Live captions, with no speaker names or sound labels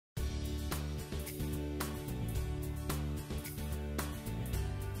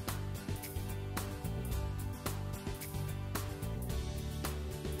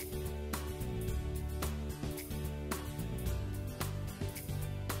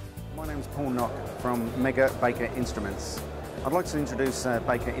My name is Paul Knock from Megger Baker Instruments. I'd like to introduce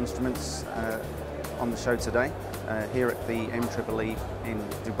Baker Instruments on the show today here at the MEE in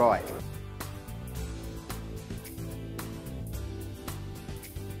Dubai.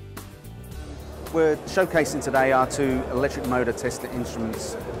 We're showcasing today our two electric motor tester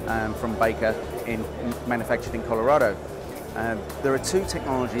instruments from Baker manufactured in Colorado. There are two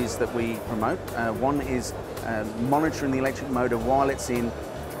technologies that we promote. One is monitoring the electric motor while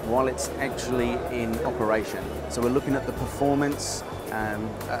it's actually in operation. So we're looking at the performance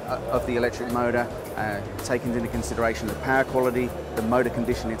of the electric motor, taking into consideration the power quality, the motor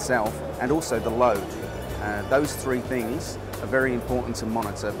condition itself, and also the load. Those three things are very important to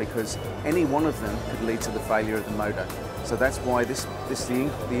monitor because any one of them could lead to the failure of the motor. So that's why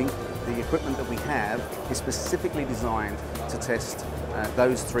the equipment that we have is specifically designed to test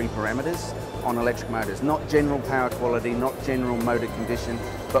those three parameters on electric motors. Not general power quality, not general motor condition,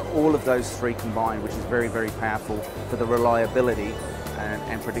 but all of those three combined, which is very, very powerful for the reliability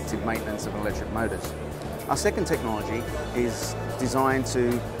and predictive maintenance of electric motors. Our second technology is designed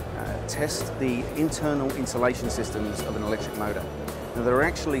to test the internal insulation systems of an electric motor. Now, there are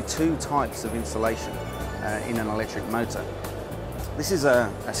actually two types of insulation in an electric motor. This is a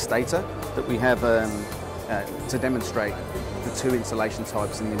stator that we have to demonstrate the two insulation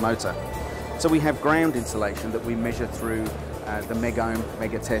types in the motor. So we have ground insulation that we measure through the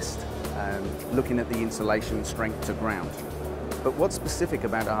Megger test, looking at the insulation strength to ground. But what's specific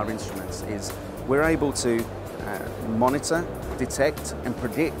about our instruments is we're able to monitor, detect and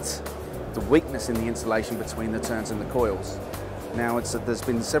predict the weakness in the insulation between the turns and the coils. Now, there's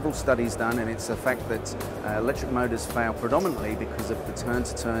been several studies done, and it's a fact that electric motors fail predominantly because of the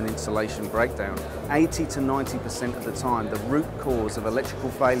turn-to-turn insulation breakdown. 80 to 90% of the time, the root cause of electrical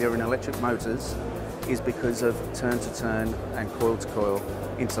failure in electric motors is because of turn-to-turn and coil-to-coil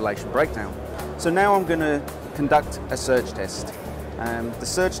insulation breakdown. So now I'm going to conduct a surge test. The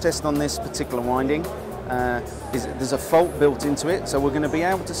surge test on this particular winding, there's a fault built into it, so we're going to be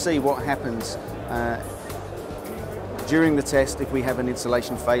able to see what happens during the test if we have an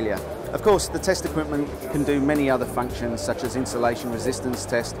insulation failure. Of course, the test equipment can do many other functions such as insulation resistance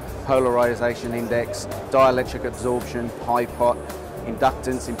test, polarization index, dielectric absorption, high pot,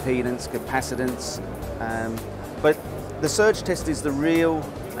 inductance, impedance, capacitance. But the surge test is the real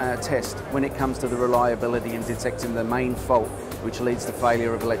test when it comes to the reliability and detecting the main fault which leads to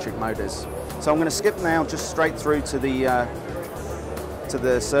failure of electric motors. So I'm going to skip now just straight through to the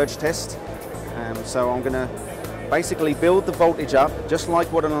surge test. So I'm going to basically build the voltage up just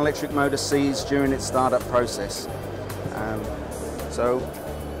like what an electric motor sees during its startup process. So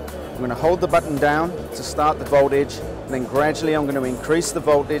I'm going to hold the button down to start the voltage, then gradually I'm going to increase the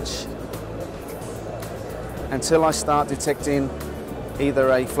voltage until I start detecting either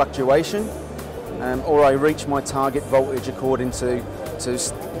a fluctuation or I reach my target voltage according to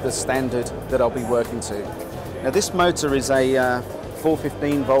the standard that I'll be working to. Now, this motor is a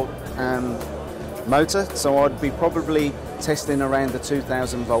 415 volt motor, so I'd be probably testing around the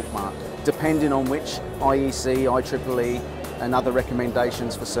 2000 volt mark, depending on which IEC, IEEE and other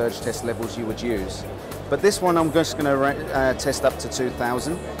recommendations for surge test levels you would use. But this one I'm just going to test up to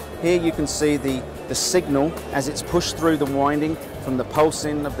 2000. Here you can see the signal as it's pushed through the winding from the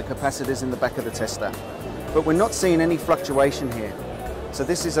pulsing of the capacitors in the back of the tester. But we're not seeing any fluctuation here. So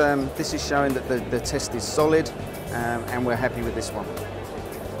this is showing that the test is solid and we're happy with this one.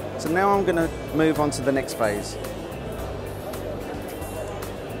 So now I'm going to move on to the next phase.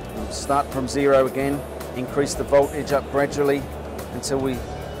 I'll start from 0 again, increase the voltage up gradually until we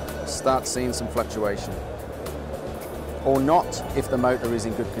start seeing some fluctuation. Or not if the motor is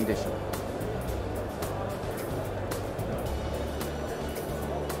in good condition.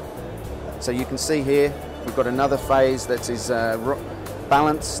 So you can see here we've got another phase that is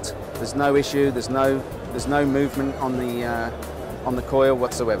balanced. There's no issue. There's no movement on the coil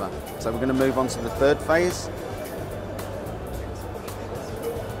whatsoever. So we're going to move on to the third phase.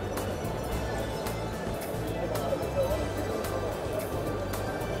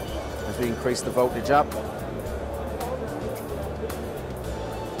 As we increase the voltage up.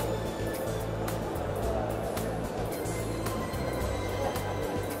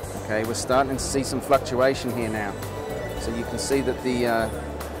 Okay, we're starting to see some fluctuation here now. So you can see that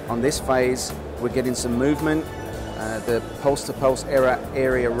on this phase we're getting some movement. The pulse-to-pulse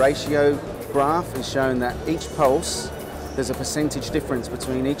area ratio graph is showing that each pulse, there's a percentage difference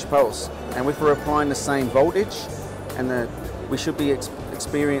between each pulse. And if we're applying the same voltage, and we should be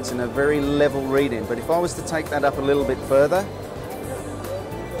experiencing a very level reading. But if I was to take that up a little bit further,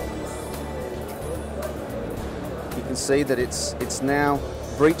 you can see that it's now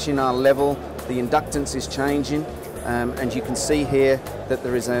breaching our level, the inductance is changing, and you can see here that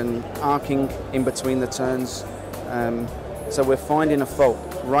there is an arcing in between the turns. So we're finding a fault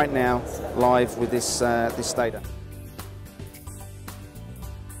right now live with this data.